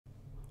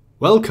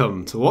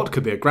Welcome to what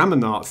could be a grammar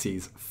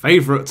Nazi's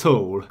favourite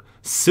tool,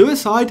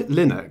 Suicide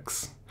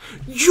Linux.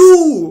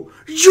 You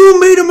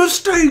made a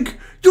mistake!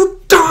 You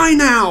die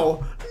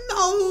now!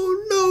 No,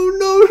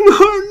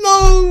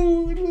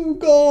 it's all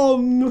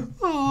gone.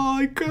 Oh,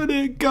 I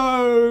couldn't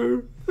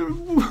go.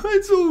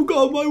 It's all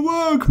gone, my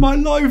work, my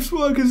life's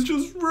work is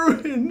just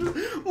ruined.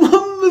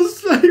 One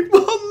mistake,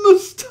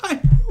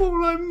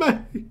 all I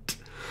made.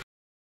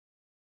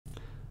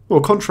 Well,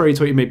 contrary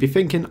to what you may be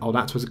thinking, oh,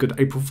 that was a good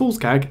April Fool's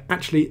gag,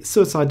 actually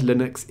Suicide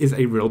Linux is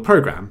a real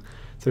program.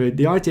 So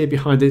the idea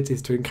behind it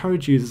is to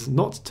encourage users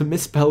not to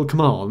misspell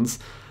commands,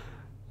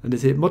 and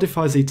it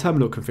modifies the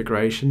terminal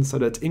configuration so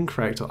that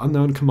incorrect or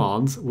unknown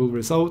commands will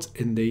result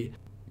in the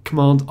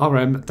command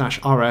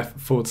rm-rf/,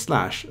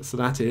 so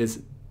that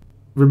is,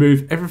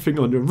 remove everything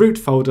on your root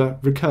folder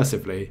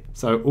recursively,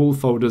 so all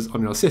folders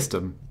on your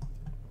system.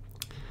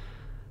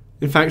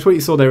 In fact, what you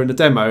saw there in the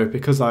demo,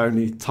 because I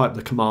only typed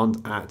the command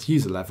at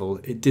user level,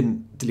 it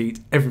didn't delete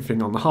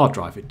everything on the hard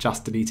drive, it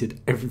just deleted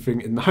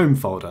everything in the home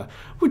folder,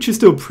 which is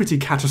still pretty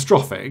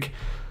catastrophic.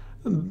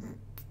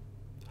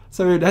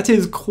 So that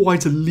is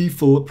quite a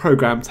lethal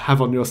program to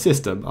have on your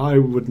system. I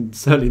would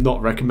certainly not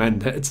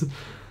recommend it.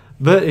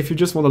 But if you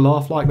just want to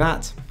laugh like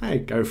that, hey,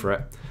 go for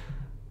it.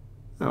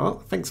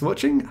 Well, thanks for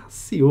watching.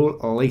 See you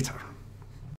all later.